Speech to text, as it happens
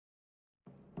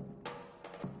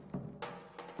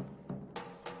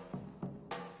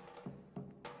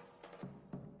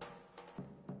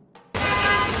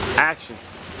Action.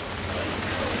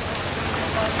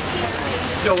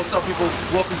 Yo, what's up, people?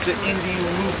 Welcome to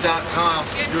IndieLoop.com,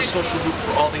 your social loop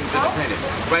for all things independent.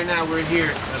 Right now, we're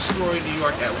here in Astoria, New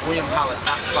York, at William-Hallet,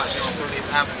 hot spot here on 30th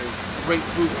Avenue. Great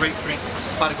food, great drinks.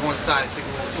 About to go inside and take a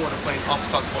little tour of the place. Also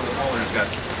talk to one of the owners, guys.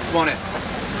 Come on in.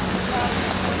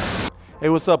 Hey,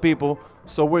 what's up, people?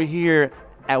 So we're here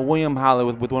at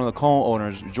William-Hallet with one of the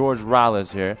co-owners, George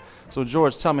Rallis here. So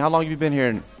George, tell me, how long have you been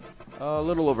here? A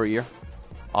little over a year.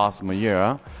 Awesome, a year,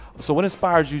 huh? So what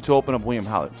inspired you to open up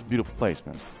William-Hallet? It's a beautiful place,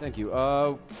 man. Thank you.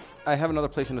 I have another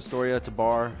place in Astoria. It's a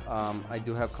bar. I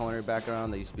do have culinary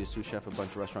background. I used to be a sous chef at a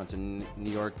bunch of restaurants in New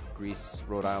York, Greece,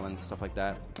 Rhode Island, stuff like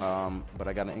that. But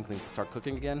I got an inkling to start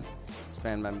cooking again,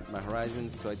 expand my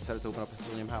horizons, so I decided to open up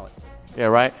William-Hallet. Yeah,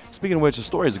 right? Speaking of which,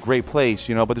 Astoria is a great place,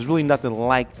 you know, but there's really nothing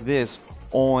like this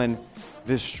on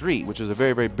this street, which is a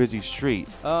very, very busy street.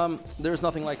 There's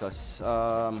nothing like us.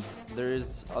 There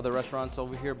is other restaurants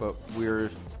over here, but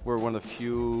we're one of the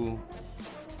few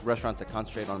restaurants that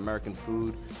concentrate on American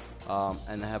food,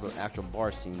 and have an actual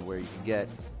bar scene where you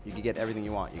can get everything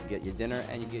you want. You can get your dinner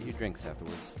and you can get your drinks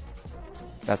afterwards.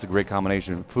 That's a great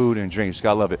combination, food and drinks. You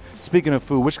gotta love it. Speaking of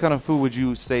food, which kind of food would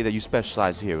you say that you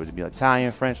specialize here? Would it be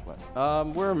Italian, French, what?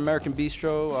 We're American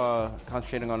bistro,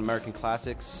 concentrating on American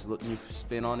classics, new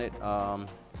spin on it.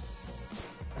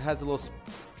 It has a little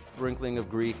sprinkling of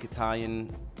Greek,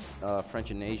 Italian, French,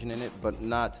 and Asian in it, but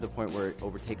not to the point where it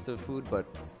overtakes the food, but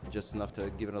just enough to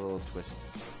give it a little twist.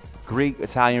 Greek,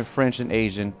 Italian, French, and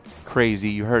Asian. Crazy.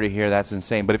 You heard it here. That's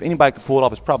insane. But if anybody could pull it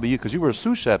off, it's probably you, because you were a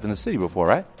sous chef in the city before,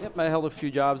 right? Yep, I held a few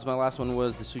jobs. My last one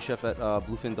was the sous chef at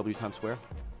Bluefin W Times Square.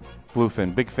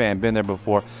 Bluefin, big fan, been there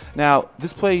before. Now,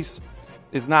 this place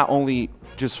is not only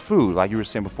just food, like you were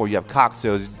saying before. You have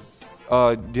cocktails. Do you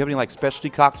have any like specialty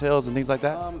cocktails and things like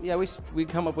that? Yeah, we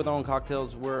come up with our own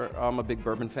cocktails. I'm a big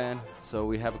bourbon fan, so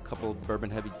we have a couple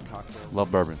bourbon-heavy cocktails.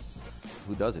 Love bourbon.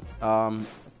 Who doesn't?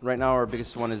 Right now, our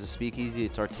biggest one is the Speakeasy.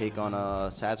 It's our take on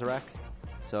a Sazerac.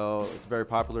 So it's very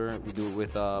popular. We do it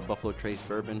with Buffalo Trace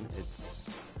bourbon. It's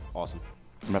awesome.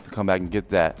 I'm gonna have to come back and get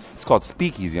that. It's called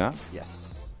Speakeasy, huh?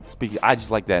 Yes. I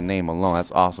just like that name alone.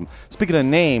 That's awesome. Speaking of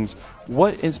names,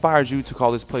 what inspires you to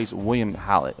call this place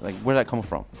William-Hallet? Like, where did that come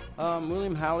from?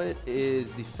 William-Hallet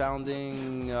is the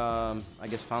founding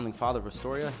father of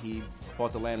Astoria. He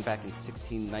bought the land back in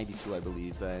 1692, I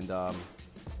believe, and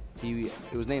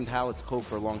it was named Hallett's Cove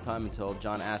for a long time until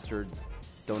John Astor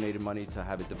donated money to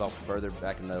have it developed further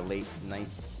back in the late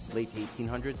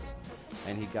 1800s,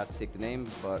 and he got to take the name,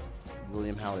 but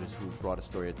William-Hallet is who brought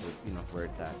Astoria to where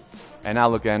it's at. And now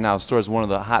look at it now. Astoria is one of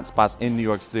the hot spots in New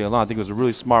York City alone. I think it was a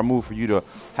really smart move for you to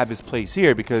have this place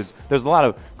here, because there's a lot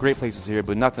of great places here,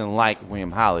 but nothing like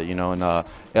William-Hallet, you know.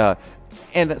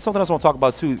 And something else I want to talk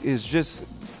about too is just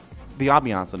the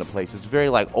ambiance of the place. It's very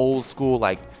like old school,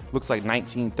 like looks like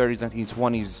 1930s,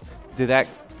 1920s.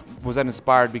 Was that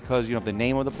inspired because the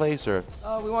name of the place, or?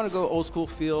 We want to go old school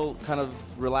feel, kind of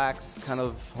relaxed, kind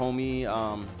of homey.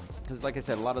 Because like I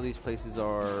said, a lot of these places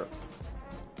are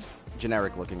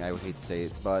generic looking. I would hate to say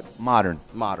it, but modern.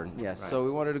 Modern, yes. Right. So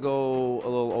we wanted to go a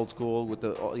little old school with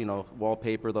the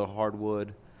wallpaper, the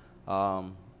hardwood,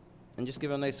 and just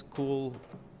give it a nice, cool,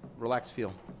 relaxed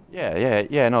feel.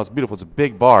 Yeah. No, it's beautiful. It's a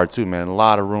big bar too, man. A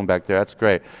lot of room back there. That's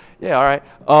great. Yeah. All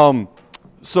right.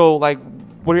 So like,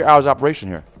 what are your hours of operation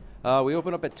here? We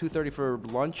open up at 2:30 for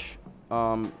lunch,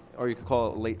 or you could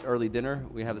call it early dinner.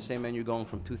 We have the same menu going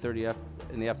from 2:30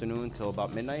 in the afternoon till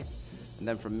about midnight, and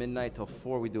then from midnight till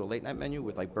 4 we do a late night menu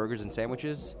with like burgers and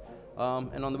sandwiches,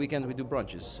 and on the weekends we do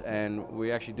brunches, and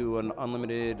we actually do an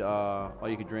unlimited all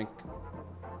you could drink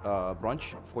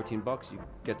brunch, $14. You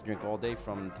get to drink all day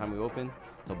from the time we open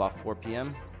till about 4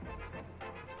 p.m.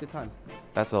 It's a good time.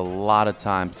 That's a lot of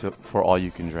time for all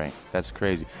you can drink. That's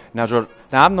crazy. Now, George,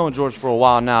 I've known George for a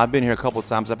while now. I've been here a couple of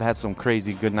times. I've had some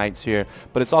crazy good nights here.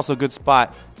 But it's also a good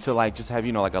spot to like just have,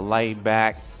 like a laid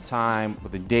back time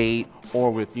with a date, or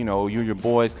with, you and your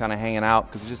boys kind of hanging out,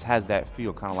 because it just has that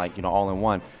feel, kind of like, all in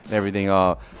one and everything.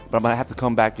 But I'm going to have to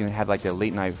come back and have like that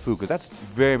late night food, because that's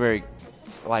very, very,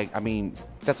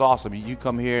 that's awesome. You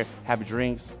come here, have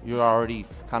drinks, you're already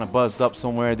kind of buzzed up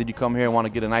somewhere, then you come here and want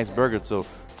to get a nice burger till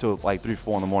like 3,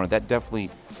 4 in the morning. That definitely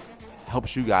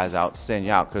helps you guys out, stand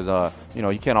you out, because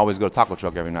you can't always go to taco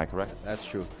truck every night, correct? That's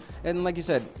true. And like you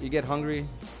said, you get hungry,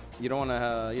 you don't want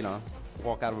to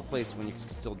walk out of a place when you can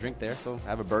still drink there. So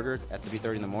have a burger at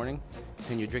 3:30 in the morning,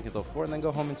 continue drinking until 4, and then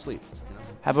go home and sleep.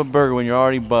 Have a burger when you're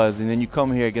already buzzed, and then you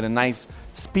come here, get a nice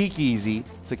speakeasy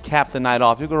to cap the night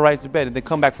off. You go right to bed, and then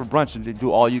come back for brunch and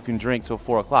do all you can drink till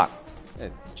 4 o'clock.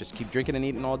 Just keep drinking and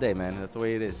eating all day, man. That's the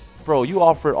way it is. Bro, you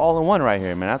offer it all in one right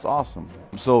here, man. That's awesome.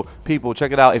 So, people,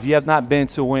 check it out. If you have not been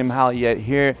to William-Hallet yet,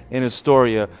 here in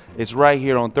Astoria, it's right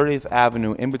here on 30th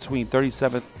Avenue, in between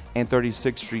 37th and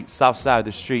 36th Street, south side of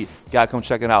the street. You gotta come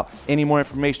check it out. Any more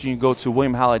information, you can go to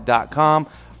williamhallet.com.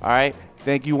 All right.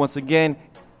 Thank you once again.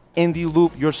 Indie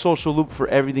Loop, your social loop for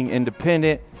everything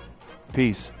independent.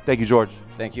 Peace. Thank you, George.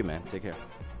 Thank you, man. Take care.